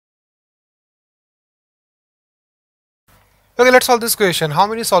Okay, let's solve this question. How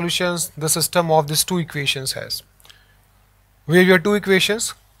many solutions the system of these two equations has? We have your two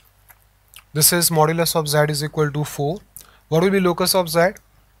equations. This is modulus of z is equal to 4. What will be locus of z?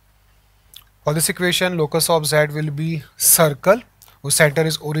 For this equation, locus of z will be circle whose center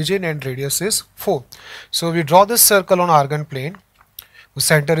is origin and radius is 4. So we draw this circle on argand plane whose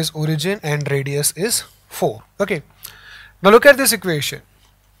center is origin and radius is 4. Okay. Now look at this equation.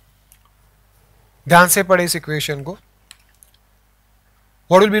 ध्यान से पढ़े इस equation को.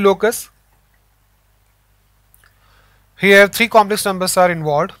 What will be locus? Here three complex numbers are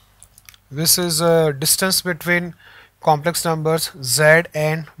involved. This is a distance between complex numbers z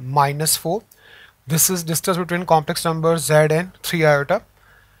and minus 4. This is distance between complex numbers z and 3 iota.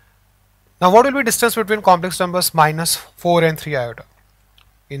 Now what will be distance between complex numbers minus 4 and 3 iota?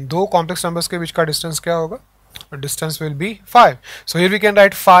 In दो complex numbers के बीच का distance क्या होगा? Distance will be 5. So here we can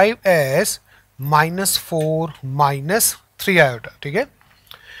write 5 as minus 4 minus 3 iota. ठीक है?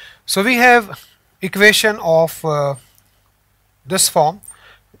 So we have equation of this form,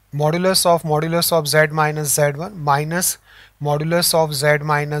 modulus of z minus z1 minus modulus of z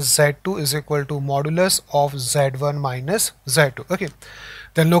minus z2 is equal to modulus of z1 minus z2. Okay.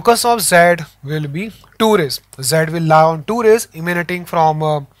 The locus of z will be 2 rays. Z will lie on 2 rays emanating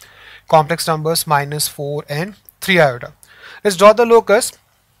from complex numbers minus 4 and 3 iota. Let's draw the locus.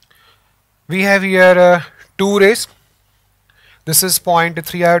 We have here 2 rays. This is point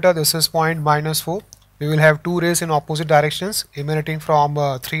 3 iota, this is point minus 4. We will have 2 rays in opposite directions emanating from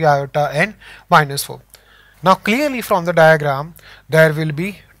 3 iota and minus 4. Now clearly from the diagram there will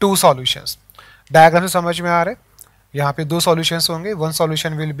be 2 solutions. Diagram से समझ में आ रहा है? यहाँ पे 2 solutions होंगे. One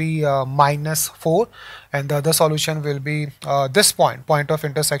solution will be minus 4 and the other solution will be this point of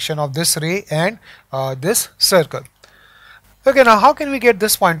intersection of this ray and this circle. Okay, now how can we get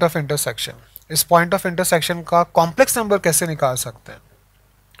this point of intersection? इस point of intersection का complex number कैसे निकाल सकते हैं?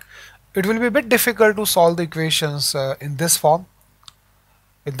 It will be a bit difficult to solve the equations in this form,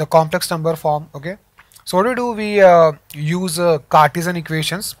 in the complex number form. Okay, so what do? We use Cartesian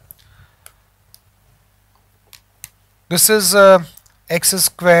equations. This is x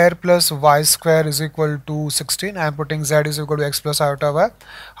square plus y square is equal to 16. I am putting z is equal to x plus iota y.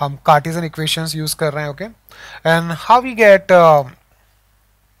 हम Cartesian equations use कर रहे हैं. Okay, and how we get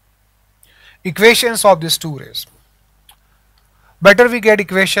equations of these 2 rays? Better we get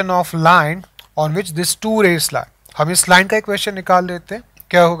equation of line on which these 2 rays lie. हम इस line का equation निकाल लेते हैं.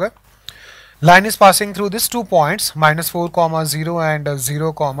 क्या होगा? Line is passing through these 2 points minus 4 comma 0 and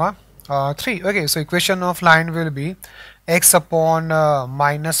 0 comma 3. Okay, so equation of line will be x upon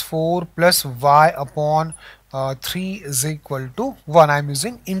minus 4 plus y upon 3 is equal to 1. I am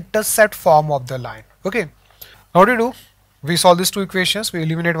using intercept form of the line. Okay, now what do you do? We solve these 2 equations. We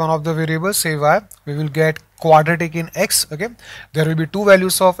eliminate one of the variables, say y. We will get quadratic in x. Okay, there will be 2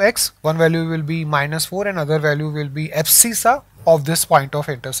 values of x. One value will be minus 4 and other value will be abscissa of this point of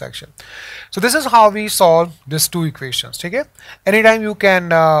intersection. So this is how we solve these 2 equations. Okay, anytime you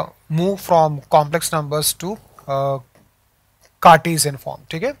can move from complex numbers to Cartesian form.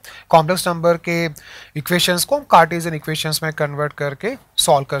 ठीक है, complex number के equations को हम Cartesian equations में convert करके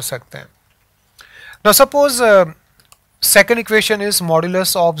solve कर सकते हैं. Now suppose second equation is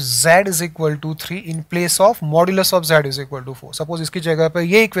modulus of z is equal to 3 in place of modulus of z is equal to 4. Suppose इसकी जगह पे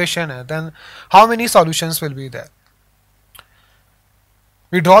ये equation है, then how many solutions will be there?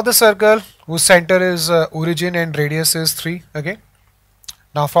 We draw the circle whose center is origin and radius is 3. Okay.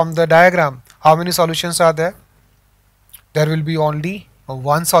 Now from the diagram, how many solutions are there? There will be only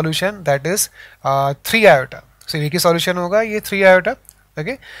one solution, that is 3 iota. So एक ही solution होगा, ये 3 iota.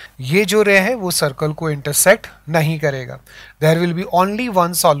 Okay. ये जो रे है वो circle को intersect नहीं करेगा. There will be only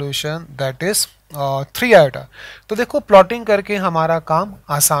one solution, that is 3 iota. तो देखो plotting करके हमारा काम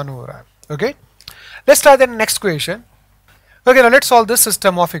आसान हो रहा है. Okay. Let's try the next question. Okay, now let's solve this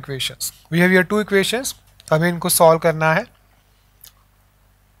system of equations. We have here 2 equations. हमें इनको solve करना है.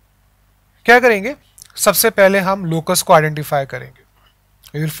 क्या करेंगे? सबसे पहले हम locus को identify करेंगे.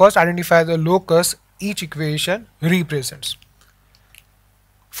 We will first identify the locus each equation represents.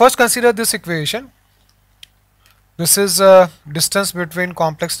 First consider this equation. This is distance between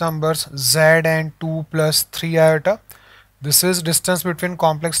complex numbers z and 2 plus 3 iota. This is distance between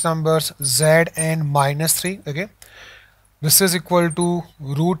complex numbers z and minus 3. Okay. This is equal to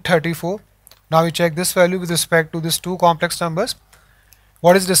root 34. Now we check this value with respect to these 2 complex numbers.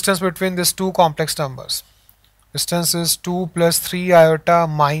 What is distance between these 2 complex numbers? Distance is 2 plus 3 iota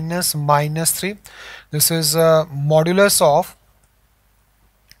minus minus 3. This is modulus of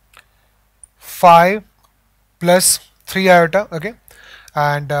 5 plus 3 iota. Okay,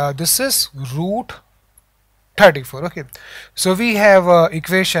 and this is root 34. Okay, so we have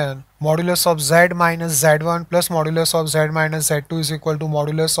equation modulus of z minus z1 plus modulus of z minus z2 is equal to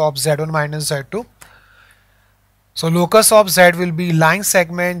modulus of z1 minus z2. So locus of z will be line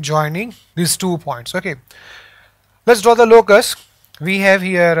segment joining these 2 points. Okay, let's draw the locus. We have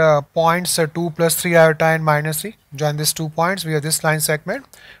here points 2 plus 3 iota and minus 3. Join these 2 points. We have this line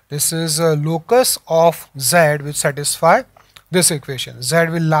segment. This is locus of z which satisfy this equation. Z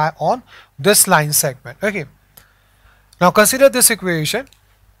will lie on this line segment. Okay. Now consider this equation.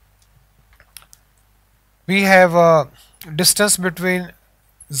 We have distance between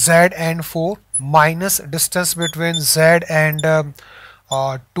z and 4 minus distance between z and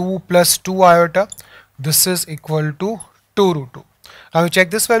 2 plus 2 iota. This is equal to 2 root 2. Now we check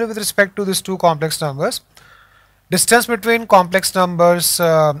this value with respect to these two complex numbers. Distance between complex numbers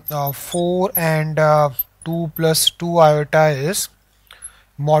 4 and 2 plus 2 iota is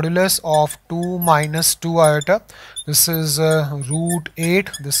modulus of 2 minus 2 iota. This is root 8.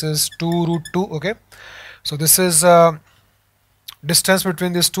 This is 2 root 2. Okay. So this is distance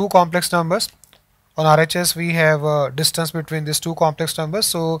between these two complex numbers. On RHS we have distance between these two complex numbers.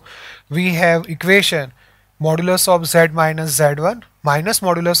 So we have equation modulus of z minus z1 minus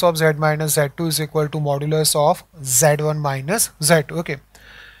modulus of z minus z2 is equal to modulus of z1 minus z2. Okay.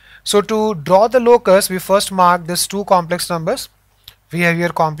 So to draw the locus, we first mark these two complex numbers. We have here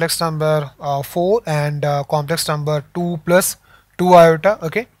complex number 4 and complex number 2 plus 2 iota.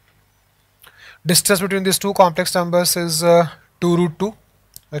 Okay. Distance between these two complex numbers is 2 root 2.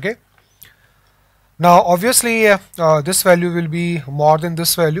 Okay. Now obviously this value will be more than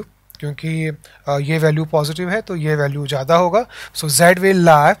this value क्योंकि ये value positive है तो ये value ज़्यादा होगा. सो z will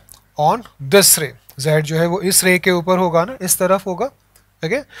lie on this ray. z जो है वो इस रे के ऊपर होगा ना, इस तरफ होगा.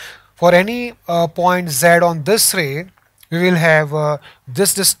 Okay. For any point z on this ray, we will have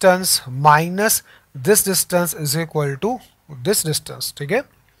this distance minus this distance is equal to this distance. ठीक है.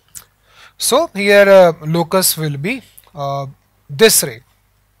 So here locus will be this ray.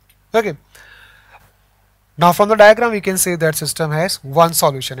 Okay. Now from the diagram we can say that system has one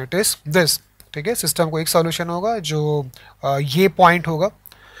solution. It is this. ठीक है. System को एक solution होगा जो ये point होगा.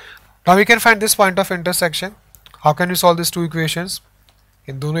 Now we can find this point of intersection. How can we solve these two equations?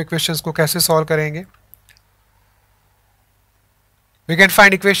 इन दोनों equations को कैसे solve करेंगे? We can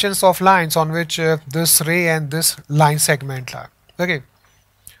find equations of lines on which this ray and this line segment lie. Okay.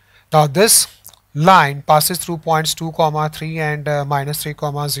 Now this line passes through points 2, 3 and minus 3,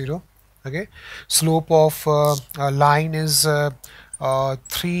 0. Okay. Slope of line is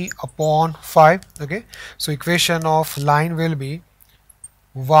 3 upon 5. Okay. So equation of line will be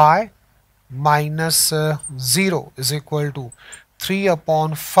y minus 0 is equal to 3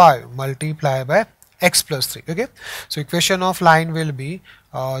 upon 5 multiplied by x plus 3. Okay. So equation of line will be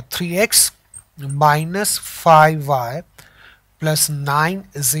 3x minus 5y plus 9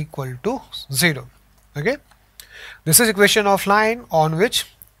 is equal to 0. Okay. This is equation of line on which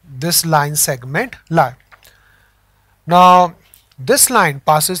this line segment lie. Now this line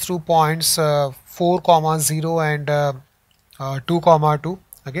passes through points 4, 0 and 2, 2.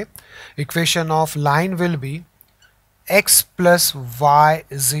 Okay. Equation of line will be x plus y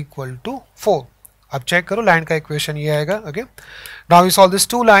is equal to 4. अब check करो line का equation ये आएगा. Okay. Now we solve this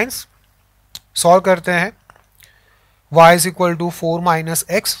two lines. Solve करते हैं. y is equal to 4 minus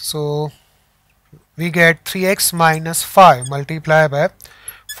x, so we get 3x minus 5 multiplied by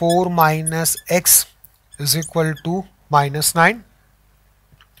 4 minus x is equal to minus 9.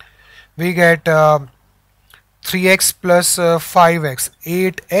 We get 3x plus 5x,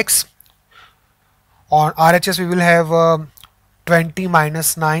 8x. On RHS we will have 20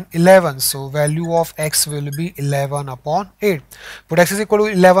 minus 9, 11. So value of x will be 11 upon 8. Put x is equal to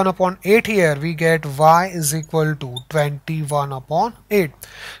 11 upon 8 here. We get y is equal to 21 upon 8.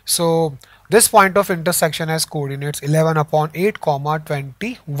 So this point of intersection has coordinates 11 upon 8,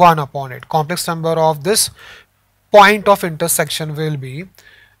 21 upon 8. Complex number of this point of intersection will be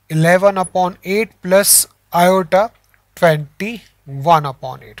 11 upon 8 plus iota 21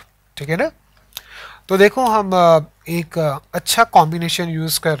 upon 8. ठीक है ना. तो देखो हम एक अच्छा combination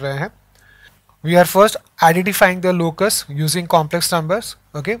use कर रहे हैं. We are first identifying the locus using complex numbers,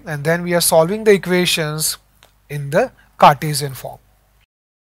 okay, and then we are solving the equations in the Cartesian form.